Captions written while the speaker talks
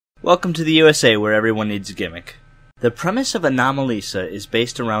Welcome to the USA, where everyone needs a gimmick. The premise of Anomalisa is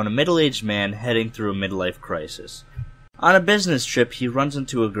based around a middle-aged man heading through a midlife crisis. On a business trip, he runs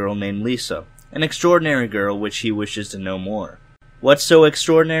into a girl named Lisa, an extraordinary girl which he wishes to know more. What's so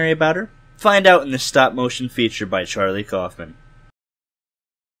extraordinary about her? Find out in this stop-motion feature by Charlie Kaufman.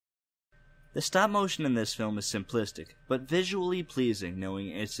 The stop-motion in this film is simplistic, but visually pleasing knowing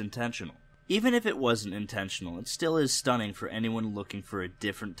it's intentional. Even if it wasn't intentional, it still is stunning for anyone looking for a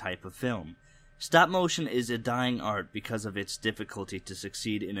different type of film. Stop motion is a dying art because of its difficulty to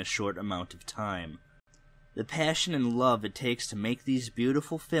succeed in a short amount of time. The passion and love it takes to make these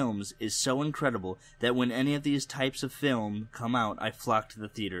beautiful films is so incredible that when any of these types of film come out, I flock to the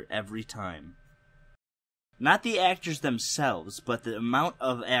theater every time. Not the actors themselves, but the amount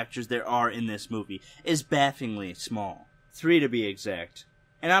of actors there are in this movie is bafflingly small. 3 to be exact.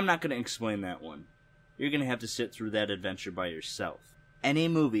 And I'm not going to explain that one. You're going to have to sit through that adventure by yourself. Any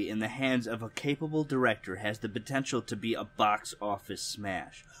movie in the hands of a capable director has the potential to be a box office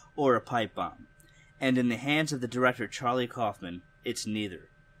smash, or a pipe bomb. And in the hands of the director Charlie Kaufman, it's neither.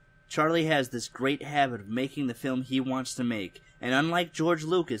 Charlie has this great habit of making the film he wants to make, and unlike George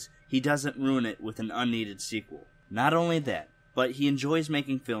Lucas, he doesn't ruin it with an unneeded sequel. Not only that, but he enjoys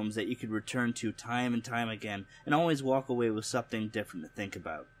making films that you could return to time and time again and always walk away with something different to think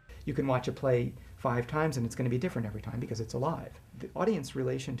about. You can watch a play 5 times and it's going to be different every time because it's alive. The audience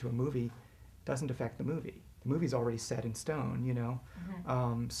relation to a movie doesn't affect the movie. The movie's already set in stone, you know.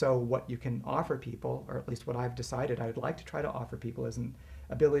 Mm-hmm. So what you can offer people, or at least what I've decided I would like to try to offer people, is an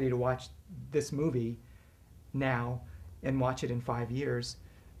ability to watch this movie now and watch it in 5 years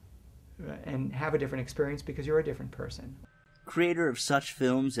and have a different experience because you're a different person. Creator of such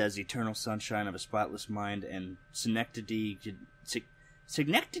films as Eternal Sunshine of a Spotless Mind and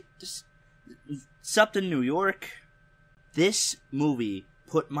Something New York, this movie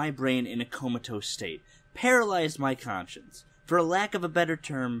put my brain in a comatose state, paralyzed my conscience. For a lack of a better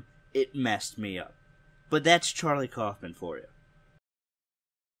term, it messed me up. But that's Charlie Kaufman for you.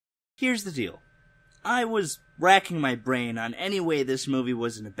 Here's the deal. I was racking my brain on any way this movie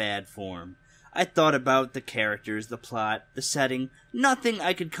was in a bad form. I thought about the characters, the plot, the setting. Nothing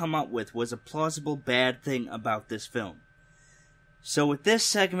I could come up with was a plausible bad thing about this film. So with this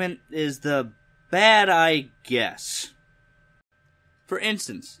segment is the bad I guess. For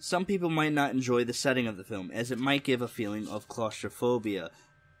instance, some people might not enjoy the setting of the film, as it might give a feeling of claustrophobia,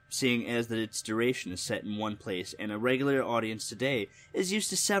 seeing as that its duration is set in one place, and a regular audience today is used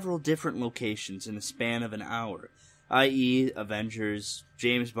to several different locations in a span of an hour, i.e. Avengers,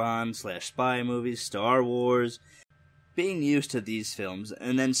 James Bond / spy movies, Star Wars. Being used to these films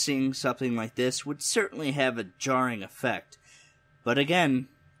and then seeing something like this would certainly have a jarring effect. But again,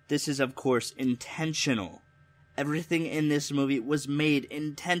 this is of course intentional. Everything in this movie was made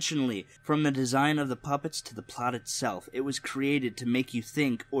intentionally, from the design of the puppets to the plot itself. It was created to make you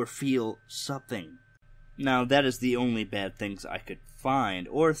think or feel something. Now that is the only bad things I could find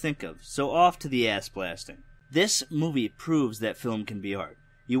or think of, so off to the ass blasting. This movie proves that film can be art.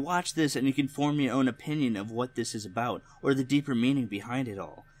 You watch this and you can form your own opinion of what this is about, or the deeper meaning behind it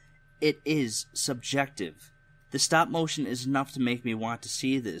all. It is subjective. The stop motion is enough to make me want to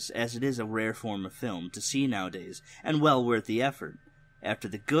see this, as it is a rare form of film to see nowadays, and well worth the effort. After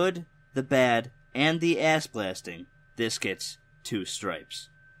the good, the bad, and the ass blasting, this gets 2 stripes.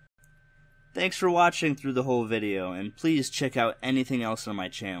 Thanks for watching through the whole video, and please check out anything else on my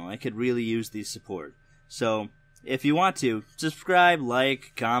channel. I could really use the support. So, if you want to, subscribe,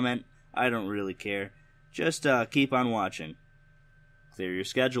 like, comment, I don't really care. Just keep on watching. Clear your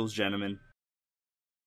schedules, gentlemen.